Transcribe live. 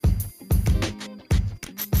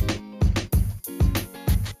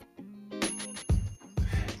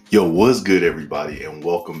Yo, what's good, everybody, and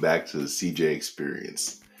welcome back to the CJ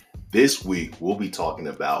Experience. This week, we'll be talking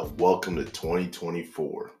about Welcome to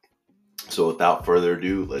 2024. So, without further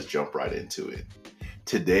ado, let's jump right into it.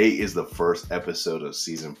 Today is the first episode of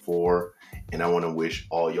season 4, and I want to wish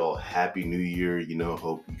all y'all Happy New Year.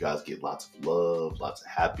 Hope you guys get lots of love, lots of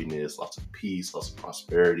happiness, lots of peace, lots of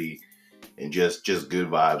prosperity, and just good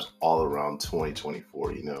vibes all around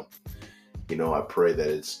 2024. I pray that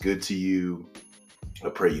it's good to you. I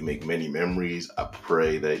pray you make many memories. I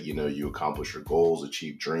pray that, you accomplish your goals,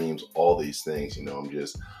 achieve dreams, all these things.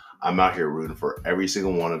 I'm out here rooting for every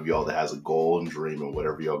single one of y'all that has a goal and dream, and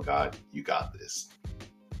whatever y'all got, you got this.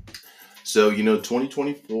 So,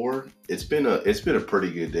 2024, it's been a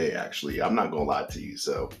pretty good day, actually. I'm not going to lie to you.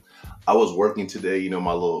 So I was working today,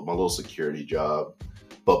 my little security job.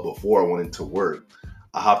 But before I went into work,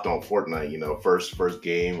 I hopped on Fortnite, first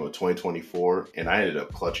game of 2024, and I ended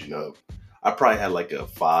up clutching up. I probably had like a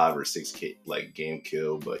 5 or 6 game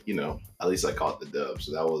kill, but at least I caught the dub,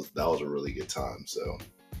 so that was a really good time. So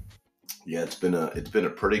yeah, it's been a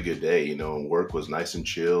pretty good day. Work was nice and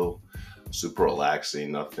chill, super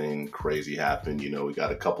relaxing. Nothing crazy happened. We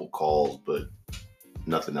got a couple calls, but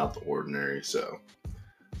nothing out the ordinary. So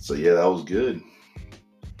yeah, that was good.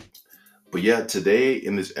 But yeah, today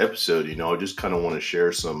in this episode, I just kind of want to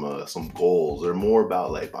share some goals. They're more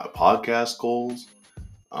about like my podcast goals.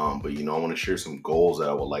 But I want to share some goals that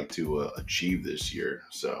I would like to achieve this year.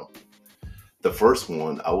 So the first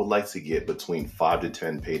one, I would like to get between 5 to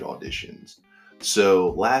 10 paid auditions.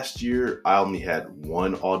 So last year I only had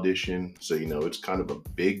one audition. So, it's kind of a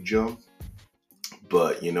big jump,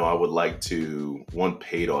 but I would like to one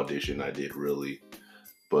paid audition I did really,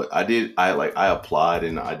 but I applied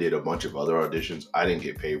and I did a bunch of other auditions. I didn't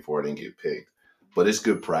get paid for it, I didn't get picked, but it's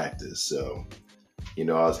good practice. So, I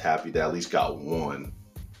was happy that I at least got one.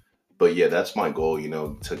 But yeah, that's my goal,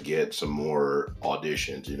 to get some more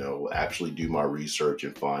auditions, actually do my research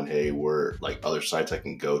and find, hey, where like other sites I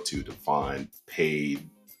can go to find paid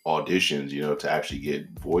auditions, to actually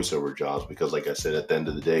get voiceover jobs. Because like I said, at the end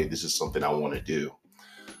of the day, this is something I want to do.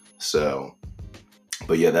 So,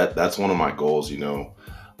 but yeah, that's one of my goals.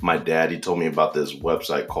 My dad, he told me about this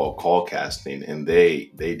website called Call Casting, and they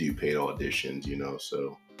do paid auditions,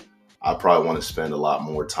 so I probably want to spend a lot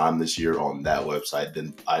more time this year on that website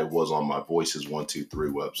than I was on my Voices 123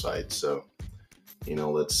 website. So,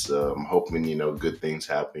 I'm hoping, good things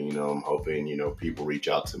happen. I'm hoping, people reach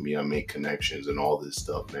out to me. I make connections and all this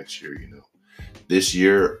stuff next year. This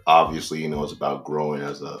year, obviously, it's about growing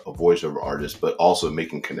as a voiceover artist, but also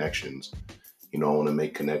making connections. I want to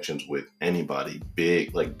make connections with anybody,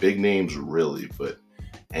 big names really, but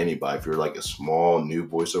anybody. If you're like a small new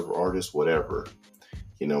voiceover artist, whatever.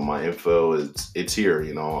 My info it's here.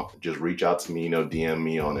 Just reach out to me. DM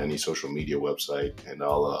me on any social media website, and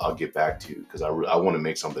I'll get back to you because I want to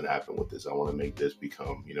make something happen with this. I want to make this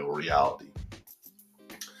become a reality.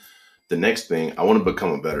 The next thing, I want to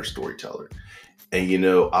become a better storyteller, and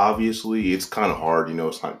obviously it's kind of hard.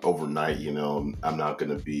 It's not overnight. I'm not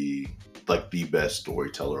gonna be like the best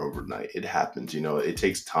storyteller overnight. It happens. It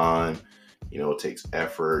takes time. It takes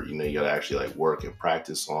effort. You got to actually like work and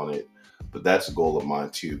practice on it. But that's a goal of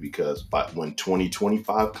mine too, because when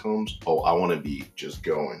 2025 comes, I want to be just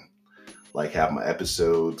going, like have my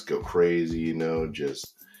episodes go crazy,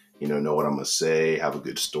 just, know what I'm going to say, have a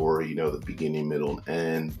good story, the beginning, middle, and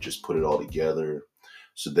end, just put it all together.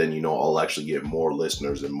 So then, I'll actually get more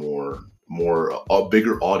listeners and a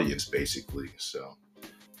bigger audience basically. So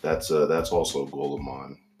that's also a goal of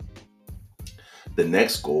mine. The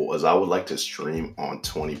next goal is I would like to stream on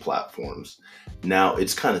 20 platforms. Now,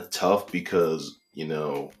 it's kind of tough because,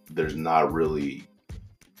 there's not really,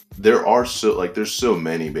 there's so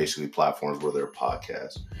many basically platforms where there are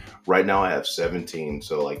podcasts. Right now I have 17.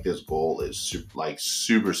 So like this goal is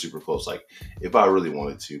super, super close. Like if I really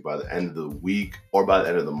wanted to, by the end of the week or by the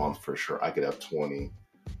end of the month, for sure, I could have 20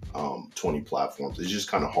 platforms. It's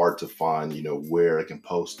just kind of hard to find, where I can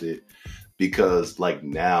post it. Because like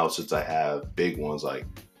now, since I have big ones like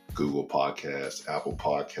Google Podcasts, Apple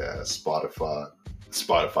Podcasts,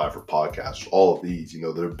 Spotify for podcasts, all of these,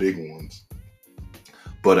 they're big ones.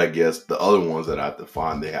 But I guess the other ones that I have to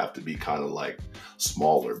find, they have to be kind of like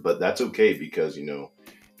smaller. But that's okay because,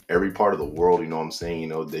 every part of the world, what I'm saying,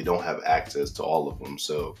 they don't have access to all of them.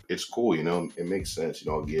 So it's cool, it makes sense.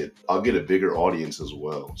 I'll get a bigger audience as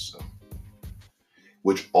well. So.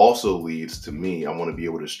 Which also leads to me, I want to be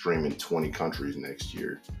able to stream in 20 countries next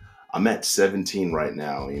year. I'm at 17 right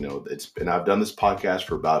now, and I've done this podcast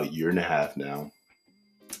for about a year and a half now.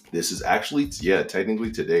 This is actually, technically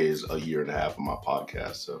today is a year and a half of my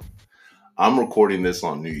podcast. So I'm recording this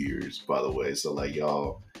on New Year's, by the way. So like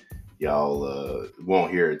y'all, y'all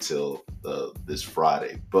won't hear it till this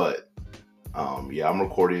Friday. But yeah, I'm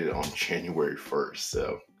recording it on January 1st.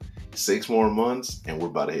 So 6 more months and we're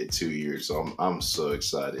about to hit 2 years. So I'm so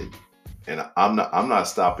excited. And I'm not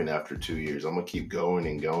stopping after 2 years. I'm gonna keep going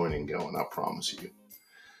and going and going. I promise you.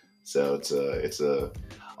 So it's a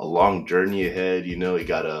long journey ahead. You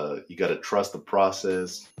gotta trust the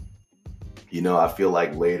process. I feel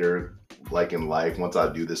like later, like in life, once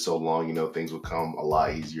I do this so long, things will come a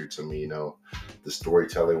lot easier to me. The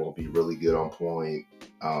storytelling will be really good on point.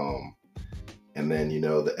 And then,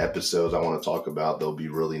 the episodes I want to talk about, they'll be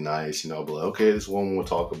really nice. I'll be like, okay, this one we'll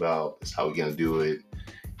talk about. This is how we're going to do it.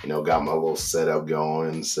 Got my little setup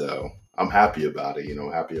going. So I'm happy about it.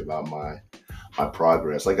 Happy about my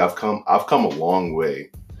progress. Like I've come a long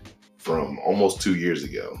way from almost 2 years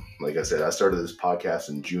ago. Like I said, I started this podcast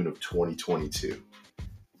in June of 2022.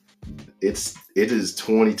 It is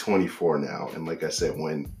 2024 now. And like I said,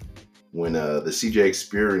 when the CJ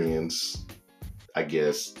Experience, I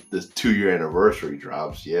guess this 2-year anniversary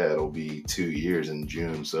drops, yeah, it'll be 2 years in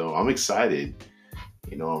June. So I'm excited.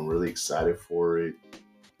 I'm really excited for it.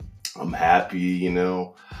 I'm happy,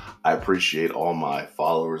 I appreciate all my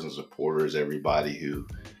followers and supporters, everybody who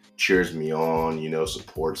cheers me on,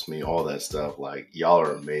 supports me, all that stuff. Like, y'all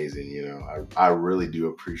are amazing, I really do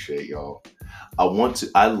appreciate y'all.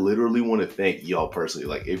 I literally want to thank y'all personally.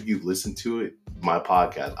 Like, if you listen to it, my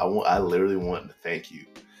podcast, I literally want to thank you.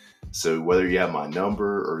 So whether you have my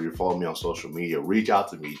number or you follow me on social media, reach out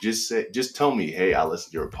to me. Just tell me, hey, I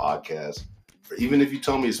listened to your podcast. Or even if you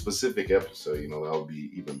tell me a specific episode, that would be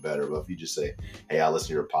even better. But if you just say, hey, I listen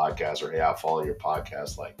to your podcast, or hey, I follow your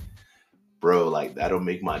podcast, like, bro, like that'll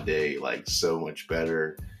make my day like so much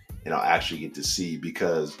better. And I'll actually get to see,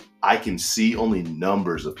 because I can see only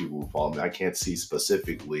numbers of people who follow me. I can't see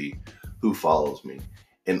specifically who follows me.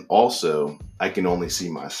 And also, I can only see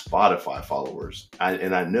my Spotify followers. I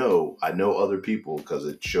know other people, because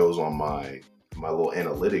it shows on my little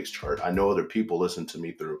analytics chart. I know other people listen to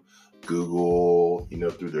me through Google,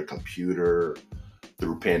 through their computer,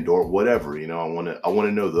 through Pandora, whatever. I want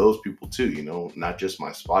to know those people too. Not just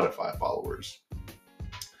my Spotify followers.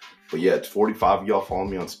 But yeah, it's 45 of y'all follow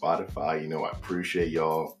me on Spotify. I appreciate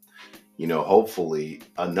y'all. Hopefully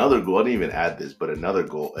another goal, I didn't even add this, but another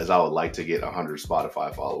goal is I would like to get 100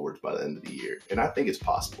 Spotify followers by the end of the year. And I think it's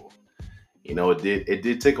possible. It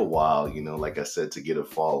did take a while, like I said, to get a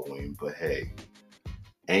following, but hey,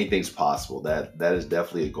 anything's possible. That is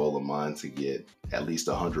definitely a goal of mine, to get at least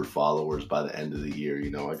 100 followers by the end of the year.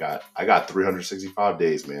 I got 365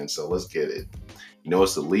 days, man. So let's get it.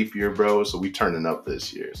 It's a leap year, bro. So we turning up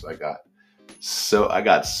this year. So I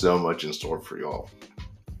got so much in store for y'all.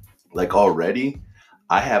 Like already,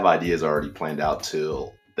 I have ideas already planned out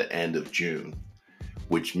till the end of June,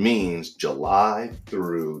 which means July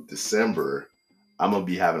through December, I'm going to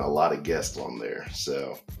be having a lot of guests on there.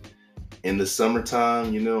 So in the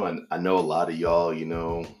summertime, I know a lot of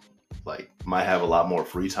y'all, like might have a lot more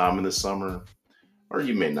free time in the summer, or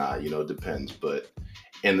you may not, it depends. But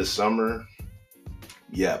in the summer,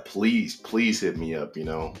 yeah, please hit me up,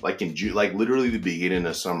 like in June, like literally the beginning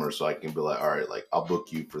of summer, so I can be like, all right, like I'll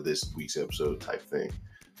book you for this week's episode type thing.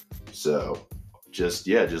 So just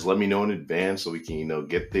let me know in advance so we can,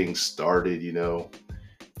 get things started.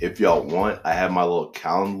 If y'all want, I have my little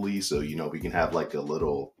Calendly, so, we can have like a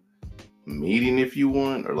little meeting if you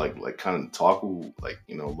want, or like kind of talk, like,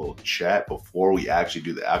 a little chat before we actually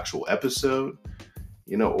do the actual episode.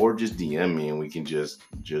 Or just DM me and we can just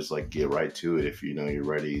like get right to it if you're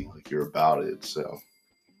ready, like you're about it. So,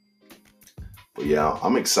 but yeah,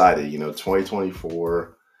 I'm excited.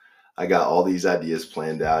 2024, I got all these ideas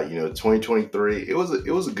planned out. 2023, it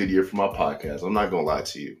was a good year for my podcast. I'm not gonna lie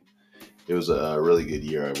to you, it was a really good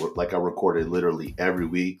year. I recorded literally every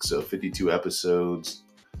week, so 52 episodes.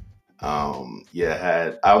 I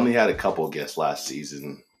only had a couple of guests last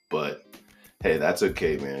season, but hey, that's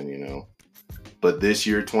okay, man. But this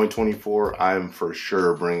year, 2024, I'm for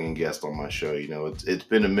sure bringing guests on my show. It's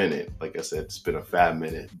been a minute. Like I said, it's been a fat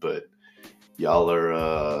minute, but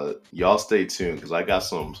y'all stay tuned, because I got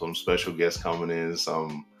some special guests coming in,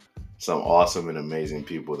 some awesome and amazing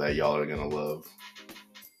people that y'all are gonna love.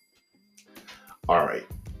 All right,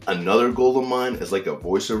 another goal of mine is like a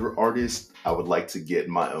voiceover artist. I would like to get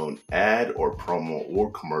my own ad or promo or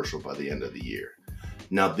commercial by the end of the year.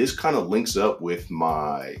 Now, this kind of links up with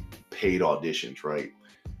my paid auditions, right?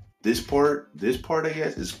 This part, I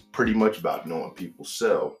guess, is pretty much about knowing people.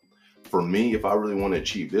 So for me, if I really want to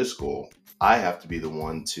achieve this goal, I have to be the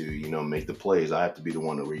one to, make the plays. I have to be the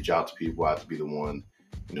one to reach out to people. I have to be the one,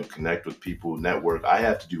 connect with people, network. I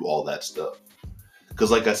have to do all that stuff. Because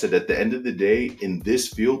like I said, at the end of the day, in this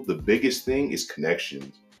field, the biggest thing is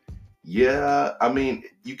connections. Yeah, I mean,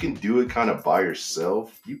 you can do it kind of by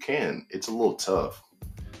yourself. You can. It's a little tough.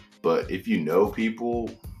 But if you know people,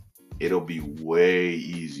 it'll be way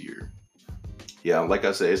easier. Yeah, like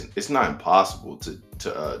I said, it's not impossible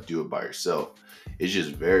to do it by yourself. It's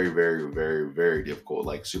just very, very, very, very difficult,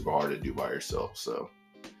 like super hard to do by yourself. So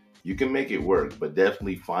you can make it work, but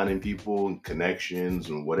definitely finding people and connections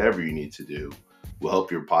and whatever you need to do will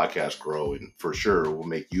help your podcast grow, and for sure will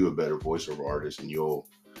make you a better voiceover artist, and you'll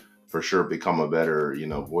for sure become a better,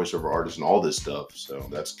 voiceover artist and all this stuff. So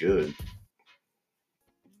that's good.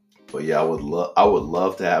 But yeah, I would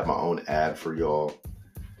love to have my own ad for y'all.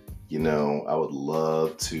 I would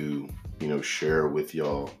love to, share with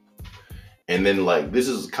y'all. And then like this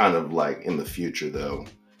is kind of like in the future though.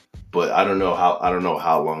 But I don't know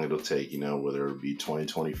how long it'll take, whether it be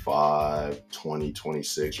 2025,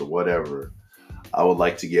 2026 or whatever. I would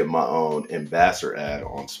like to get my own ambassador ad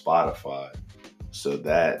on Spotify. So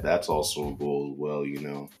that's also a goal as well.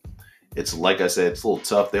 It's like I said, it's a little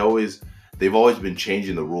tough. They've always been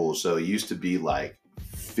changing the rules. So it used to be like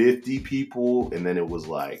 50 people, and then it was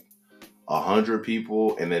like 100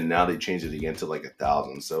 people, and then now they changed it again to like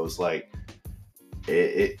 1,000. So it's like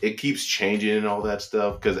it keeps changing and all that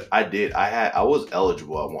stuff. Because I was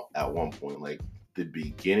eligible at one point, like the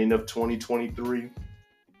beginning of 2023.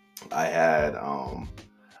 I had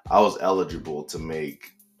I was eligible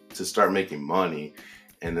to start making money,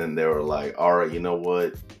 and then they were like, all right, you know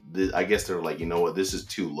what, I guess they were like, you know what, this is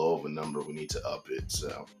too low of a number, we need to up it.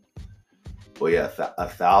 So but yeah,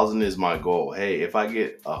 1,000 is my goal. Hey, if I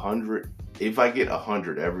get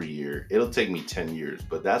 100 every year, it'll take me 10 years,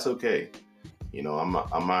 but that's okay. I'm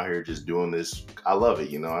out here just doing this. I love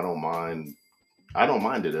it. I don't mind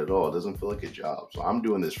it at all. It doesn't feel like a job. So I'm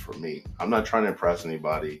doing this for me. I'm not trying to impress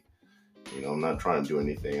anybody. I'm not trying to do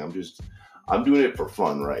anything. I'm doing it for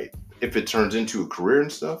fun, right? If it turns into a career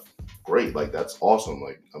and stuff, great. Like that's awesome.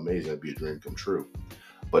 Like amazing. That'd be a dream come true.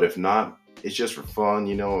 But if not, it's just for fun.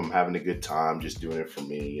 I'm having a good time, just doing it for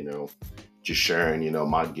me. Just sharing,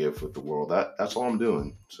 my gift with the world. That's all I'm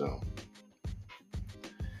doing. So,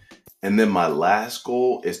 and then my last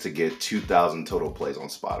goal is to get 2,000 total plays on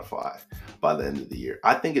Spotify by the end of the year.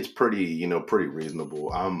 I think it's pretty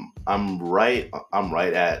reasonable. I'm right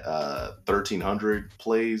at 1,300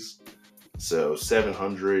 plays. So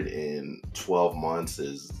 700 in 12 months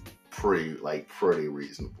is pretty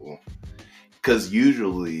reasonable. Cuz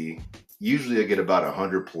usually I get about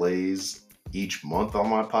 100 plays each month on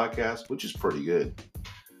my podcast, which is pretty good.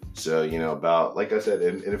 So, about, like I said,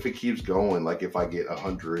 and if it keeps going, like if I get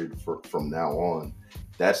 100 from now on,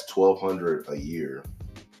 that's 1,200 a year.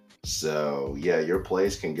 So, yeah, your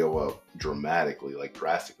plays can go up dramatically, like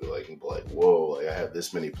drastically. Like, you can be like, whoa, like I have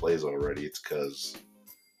this many plays already. It's because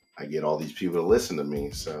I get all these people to listen to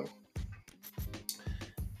me. So,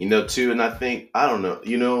 too, and I think, I don't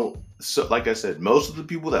know, so like I said, most of the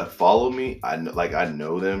people that follow me, I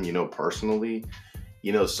know them, personally.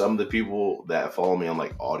 Some of the people that follow me on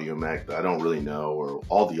like AudioMac that I don't really know, or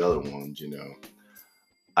all the other ones,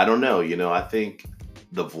 I don't know. I think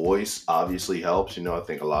the voice obviously helps. I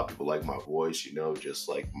think a lot of people like my voice, just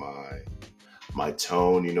like my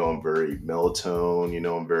tone. I'm very mellow.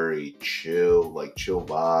 I'm very chill, like chill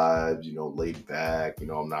vibes, laid back.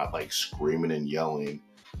 I'm not like screaming and yelling.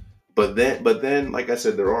 But then, like I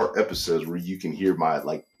said, there are episodes where you can hear my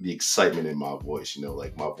like the excitement in my voice.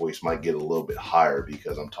 Like my voice might get a little bit higher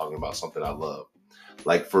because I'm talking about something I love.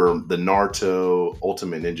 Like for the Naruto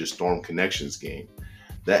Ultimate Ninja Storm Connections game,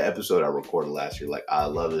 that episode I recorded last year. Like I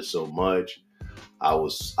love it so much. I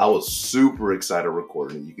was super excited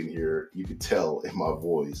recording it. You can tell in my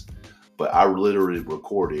voice. But I literally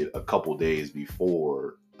recorded a couple days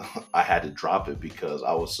before I had to drop it because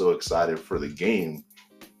I was so excited for the game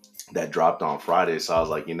that dropped on Friday. So I was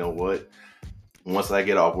like, you know what? Once I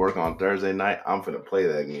get off work on Thursday night, I'm finna play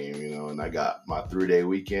that game, and I got my 3-day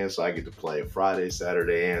weekend, so I get to play Friday,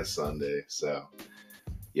 Saturday, and Sunday. So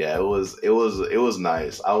yeah, it was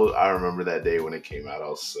nice. I remember that day when it came out. I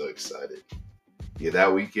was so excited. Yeah,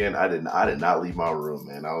 that weekend I did not leave my room,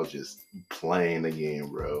 man. I was just playing the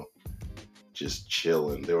game, bro. Just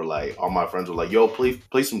chilling. They were like, all my friends were like, "Yo, play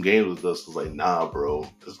some games with us." I was like, "Nah, bro.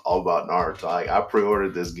 It's all about Naruto." I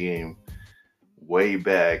pre-ordered this game way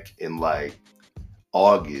back in like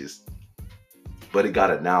August, but it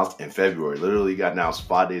got announced in February. Literally got announced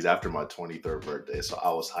 5 days after my 23rd birthday. So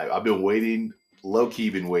I was hyped. I've been waiting,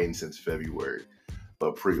 low-key been waiting since February,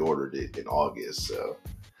 but pre-ordered it in August. So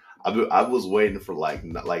I was waiting for like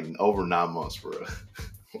over 9 months, bro.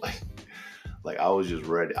 like like I was just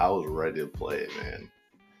ready. I was ready to play it, man.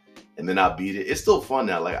 and then I beat it. It's still fun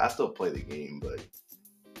now. Like I still play the game, but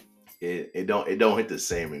it don't hit the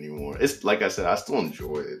same anymore. It's like I said, I still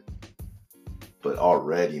enjoy it, but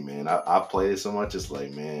already, man, I've played it so much. It's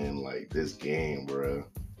like, man, like this game, bro.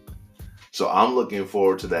 So I'm looking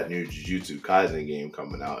forward to that new Jujutsu Kaisen game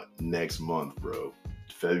coming out next month, bro.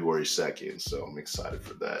 February 2nd. So I'm excited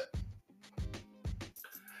for that.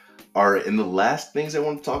 All right, and the last things I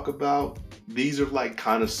want to talk about, these are like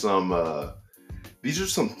kind of some these are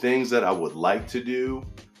some things that I would like to do.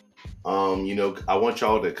 I want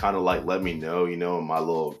y'all to kind of like let me know, in my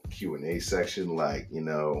little Q&A section, like,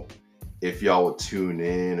 if y'all would tune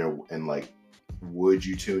in and like would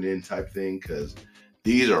you tune in type thing, cuz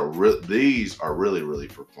these are really really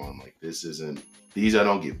for fun. Like these I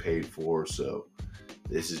don't get paid for, so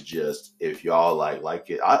this is just if y'all like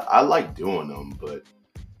it. I like doing them, but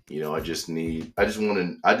I just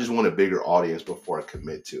want a bigger audience before I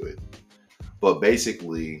commit to it. But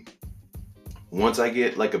basically, once I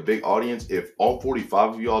get like a big audience, if all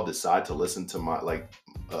 45 of y'all decide to listen to my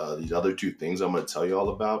these other two things I'm going to tell you all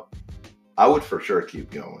about, I would for sure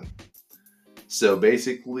keep going. So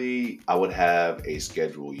basically, I would have a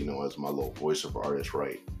schedule, as my little voiceover artist,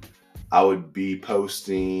 right? I would be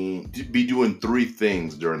doing three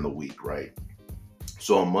things during the week, right?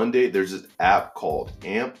 So on Monday, there's this app called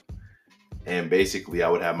AMP. And basically, I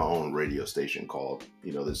would have my own radio station called,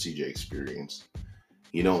 the CJ Experience.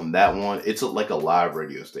 And that one, it's like a live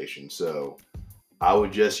radio station. So I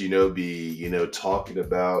would just, be, talking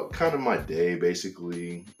about kind of my day,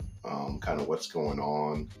 basically, kind of what's going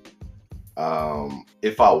on.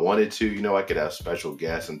 If I wanted to, I could have special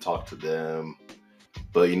guests and talk to them.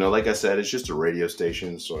 But, like I said, it's just a radio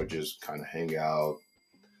station. So I just kind of hang out.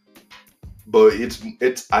 But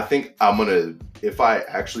I think if I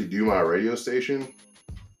actually do my radio station,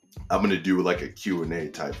 I'm going to do like a Q&A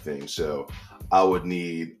type thing. So I would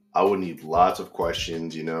need lots of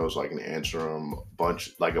questions, so I can answer them a bunch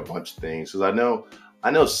of things. Cause I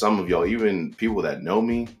know some of y'all, even people that know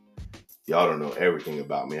me, y'all don't know everything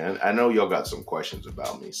about me. I know y'all got some questions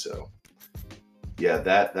about me. So yeah,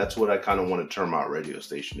 that's what I kind of want to turn my radio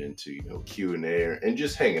station into, Q&A and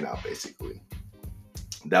just hanging out basically.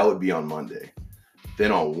 That would be on Monday.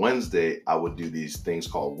 Then on Wednesday, I would do these things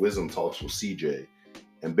called Wisdom Talks with CJ.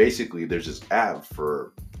 And basically, there's this app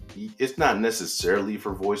it's not necessarily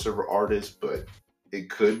for voiceover artists, but it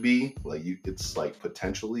could be. It's like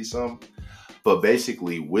potentially some. But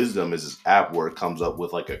basically, Wisdom is this app where it comes up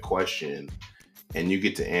with like a question and you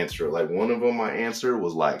get to answer it. Like one of them I answered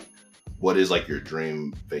was like, what is like your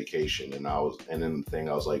dream vacation? And then the thing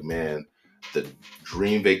I was like, man, the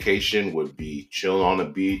dream vacation would be chilling on the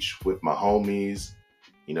beach with my homies,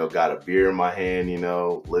 got a beer in my hand,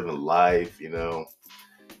 living life,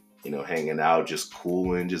 hanging out, just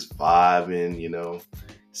cooling, just vibing,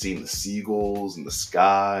 seeing the seagulls and the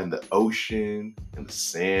sky and the ocean and the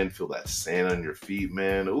sand, feel that sand on your feet,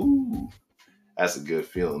 man. Ooh, that's a good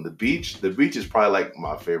feeling. The beach is probably like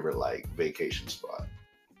my favorite like vacation spot.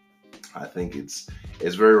 I think it's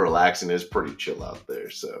very relaxing. It's pretty chill out there.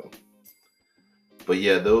 So, but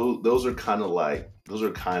yeah, those are kind of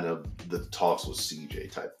the talks with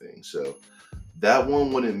CJ type thing. So that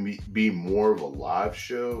one wouldn't be more of a live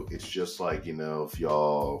show. It's just like, if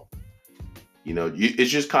y'all,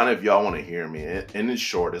 it's just kind of if y'all want to hear me. And it's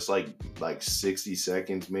short. It's like 60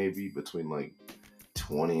 seconds, maybe between like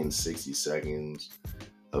 20 and 60 seconds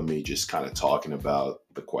of me just kind of talking about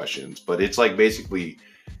the questions. But it's like basically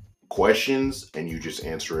questions and you just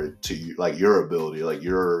answer it to you, like your ability, like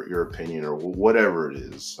your opinion or whatever it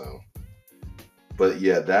is. So, but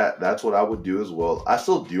yeah, that's what I would do as well. I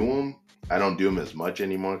still do them. I don't do them as much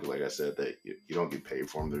anymore because, like I said, that you don't get paid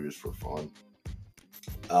for them; they're just for fun.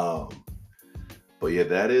 But yeah,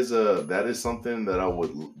 that is something that I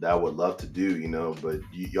would love to do, But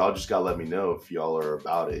y'all just gotta let me know if y'all are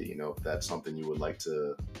about it, if that's something you would like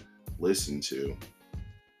to listen to.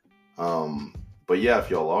 But yeah, if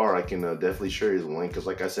y'all are, I can definitely share you the link because,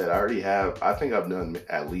 like I said, I think I've done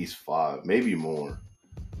at least 5, maybe more,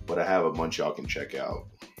 but I have a bunch y'all can check out.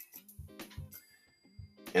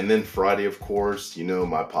 And then Friday, of course,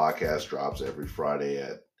 my podcast drops every Friday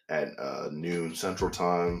at noon Central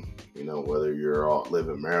Time. Whether live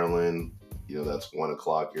in Maryland, that's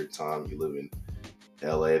 1:00 your time. You live in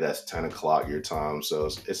LA, that's 10:00 your time. So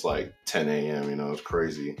it's like 10 a.m. It's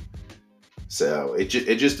crazy. So it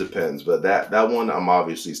just depends. But that one, I'm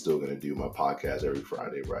obviously still gonna do my podcast every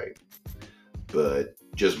Friday, right? But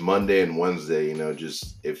just Monday and Wednesday,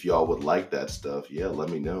 just if y'all would like that stuff, yeah, let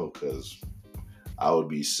me know because I would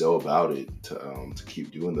be so about it to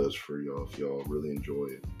keep doing those for y'all if y'all really enjoy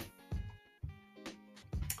it.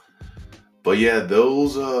 But yeah,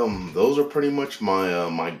 those are pretty much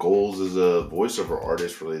my goals as a voiceover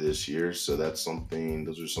artist for this year. So that's something.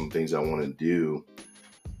 Those are some things I want to do.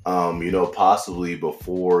 Possibly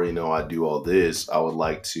before I do all this, I would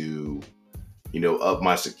like to up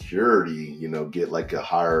my security. Get like a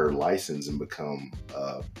higher license and become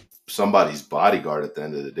somebody's bodyguard at the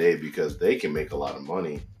end of the day because they can make a lot of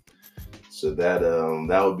money. So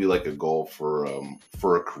that would be like a goal for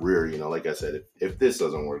a career. Like I said, if this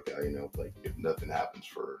doesn't work out, like if nothing happens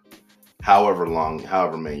for however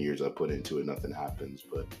many years I put into it, nothing happens.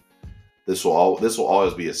 But this will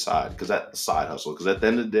always be a side hustle. Because at the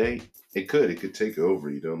end of the day, it could take over.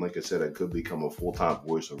 And like I said, I could become a full time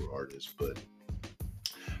voiceover artist. But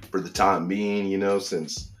for the time being,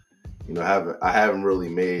 since I haven't really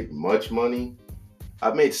made much money.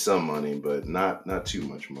 I've made some money, but not too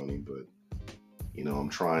much money. But I'm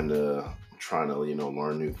trying to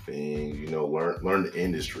learn new things. Learn the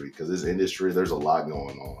industry because this industry there's a lot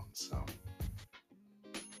going on. So.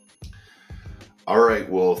 All right.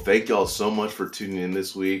 Well, thank y'all so much for tuning in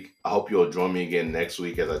this week. I hope you'll join me again next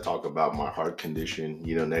week as I talk about my heart condition.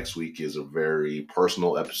 Next week is a very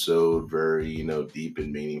personal episode, very, deep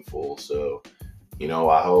and meaningful. So,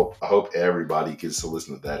 I hope everybody gets to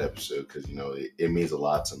listen to that episode because, it means a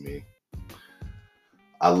lot to me.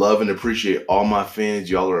 I love and appreciate all my fans.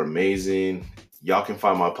 Y'all are amazing. Y'all can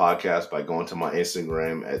find my podcast by going to my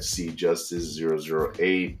Instagram at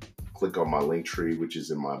cjustice008. Click on my link tree, which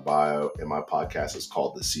is in my bio, and my podcast is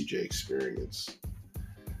called The CJ Experience.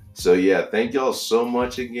 So yeah, thank y'all so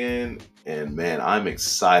much again. And man, I'm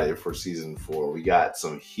excited for season 4. We got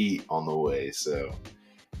some heat on the way. So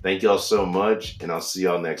thank y'all so much, and I'll see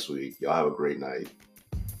y'all next week. Y'all have a great night.